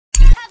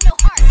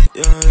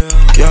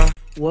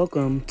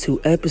Welcome to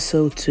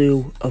episode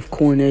 2 of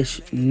Cornish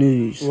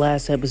News.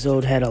 Last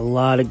episode had a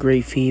lot of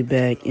great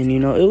feedback, and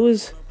it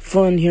was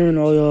fun hearing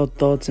all y'all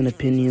thoughts and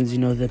opinions,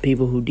 the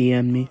people who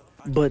DM'd me.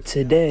 But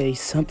today,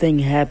 something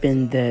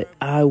happened that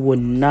I would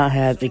not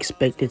have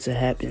expected to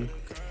happen.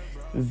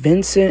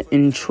 Vincent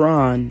and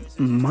Tron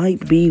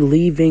might be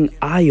leaving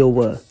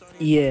Iowa.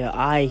 Yeah,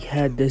 I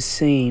had the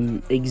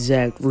same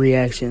exact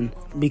reaction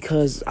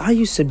because I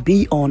used to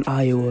be on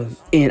Iowa,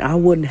 and I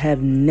wouldn't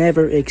have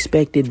never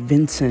expected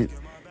Vincent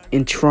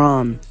and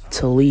Tron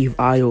to leave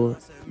Iowa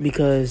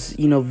because,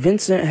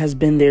 Vincent has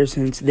been there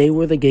since they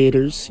were the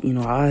Gators.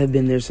 I have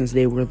been there since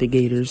they were the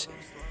Gators.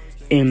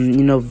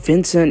 And,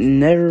 Vincent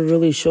never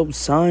really showed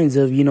signs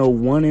of,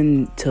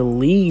 wanting to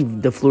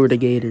leave the Florida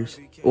Gators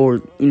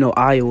or,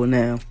 Iowa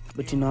now.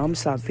 But, I'm gonna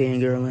stop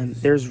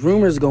fangirling. There's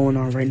rumors going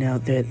on right now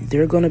that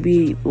they're going to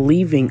be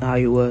leaving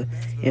Iowa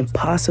and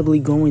possibly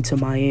going to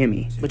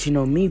Miami. But,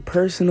 me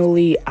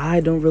personally, I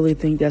don't really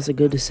think that's a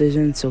good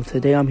decision. So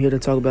today I'm here to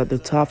talk about the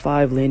top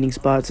 5 landing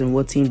spots and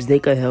what teams they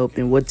could help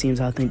and what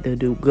teams I think they'll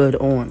do good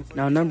on.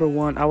 Now, number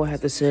 1, I would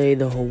have to say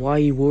the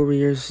Hawaii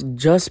Warriors,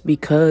 just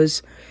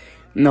because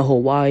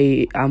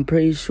Hawaii, I'm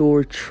pretty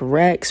sure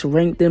Trax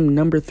ranked them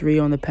number 3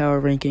 on the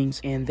power rankings,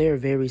 and they're a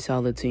very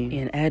solid team.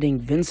 And adding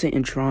Vincent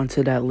and Tron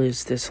to that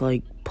list, that's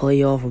like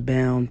playoff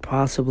bound,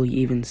 possibly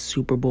even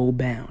Super Bowl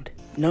bound.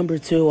 Number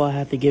 2, I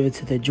have to give it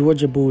to the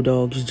Georgia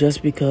Bulldogs,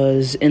 just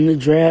because in the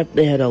draft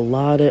they had a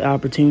lot of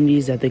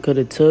opportunities that they could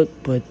have took,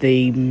 but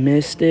they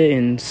missed it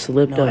and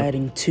slipped up.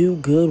 Adding 2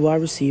 good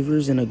wide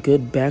receivers and a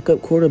good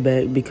backup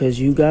quarterback, because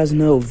you guys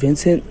know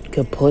Vincent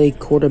could play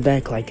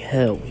quarterback like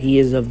hell. He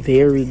is a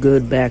very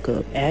good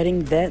backup.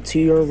 Adding that to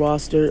your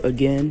roster,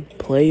 again,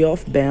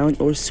 playoff bound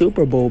or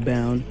Super Bowl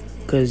bound,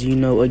 because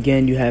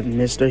again, you have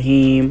Mr.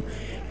 Heem,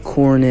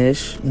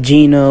 Cornish,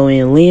 Gino,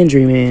 and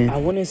Landry, man. I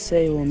wouldn't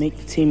say it will make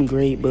the team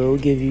great, but it'll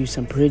give you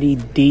some pretty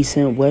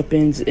decent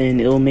weapons,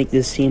 and it'll make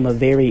this team a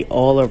very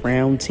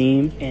all-around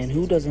team. And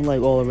who doesn't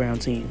like all-around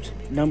teams?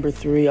 Number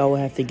 3, I will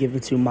have to give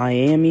it to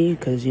Miami,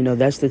 because,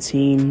 that's the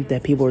team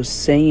that people are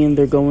saying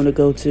they're going to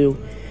go to.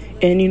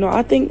 And,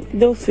 I think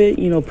they'll fit,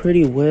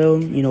 pretty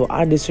well.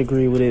 I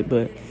disagree with it,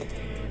 but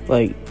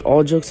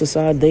all jokes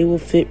aside, they will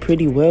fit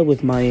pretty well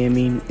with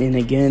Miami. And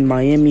again,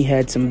 Miami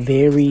had some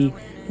very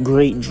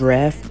great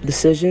draft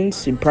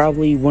decisions, and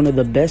probably one of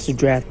the best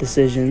draft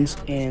decisions.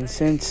 And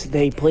since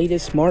they played it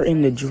smart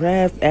in the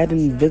draft,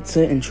 adding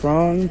Vincent and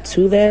Tron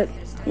to that,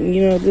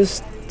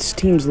 this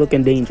team's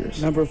looking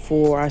dangerous. Number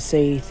 4, I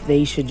say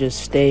they should just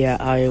stay at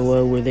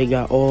Iowa, where they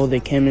got all the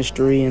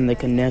chemistry and the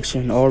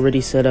connection already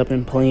set up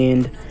and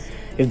planned.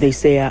 If they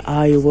stay at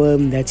Iowa,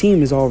 that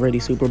team is already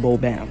Super Bowl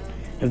bound.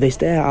 If they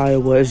stay at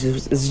Iowa,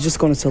 it's just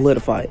going to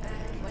solidify it.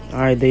 All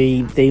right,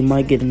 they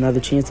might get another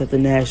chance at the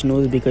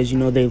Nationals because,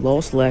 they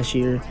lost last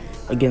year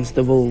against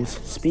the Vols.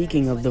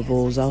 Speaking of the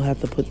Vols, I'll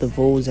have to put the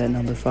Vols at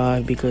number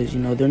 5 because,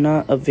 they're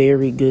not a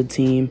very good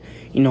team.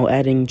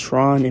 Adding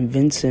Tron and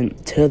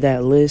Vincent to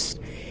that list,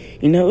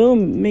 it'll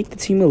make the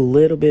team a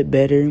little bit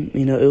better.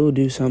 It will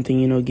do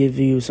something, give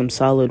you some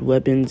solid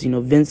weapons.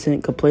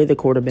 Vincent could play the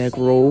quarterback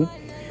role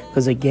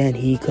because, again,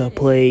 he could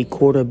play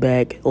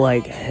quarterback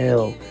like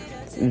hell.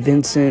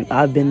 Vincent,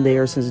 I've been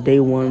there since day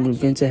one when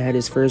Vincent had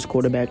his first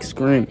quarterback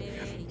scrim.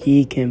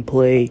 He can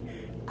play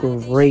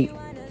great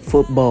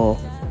football.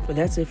 But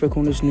that's it for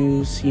Cornish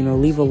News.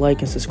 Leave a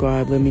like and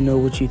subscribe. Let me know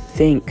what you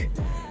think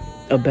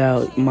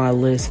about my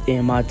list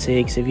and my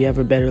takes. If you have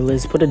a better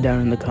list, put it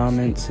down in the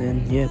comments.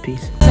 And yeah,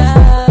 peace.